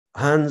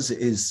Hans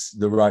is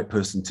the right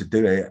person to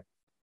do it.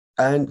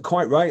 And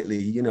quite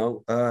rightly,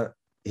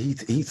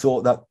 he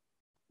thought that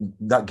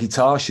that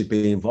guitar should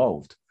be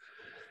involved.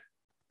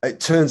 It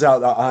turns out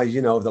that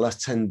over the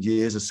last 10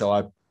 years or so,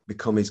 I've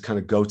become his kind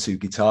of go-to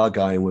guitar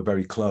guy, and we're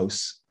very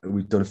close.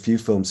 We've done a few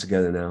films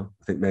together now.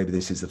 I think maybe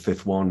this is the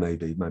fifth one,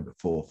 maybe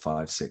 4,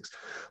 5, 6.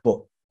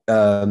 But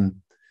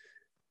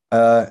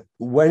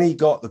when he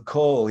got the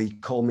call, he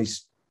called me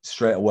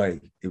straight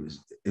away. It was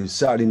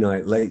Saturday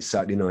night, late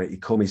Saturday night. He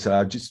called me, said,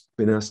 "I've just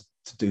been asked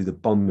to do the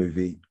Bond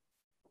movie.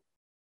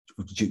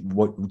 Do you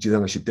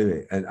think I should do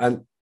it?"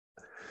 And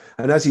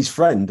as his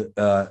friend,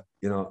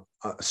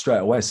 straight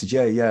away I said,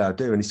 "Yeah, I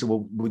do." And he said,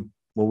 "Well,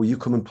 will you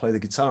come and play the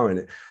guitar in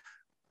it?"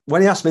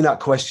 When he asked me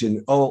that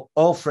question,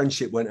 all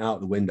friendship went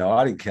out the window.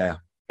 I didn't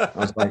care. I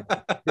was like,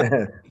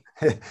 yeah.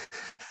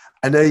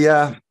 And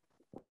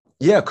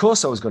yeah, of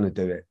course I was going to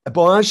do it.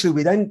 But actually,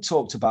 we then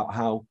talked about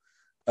how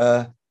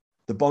the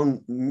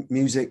Bond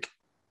music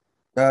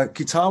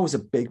guitar was a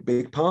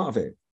big part of it.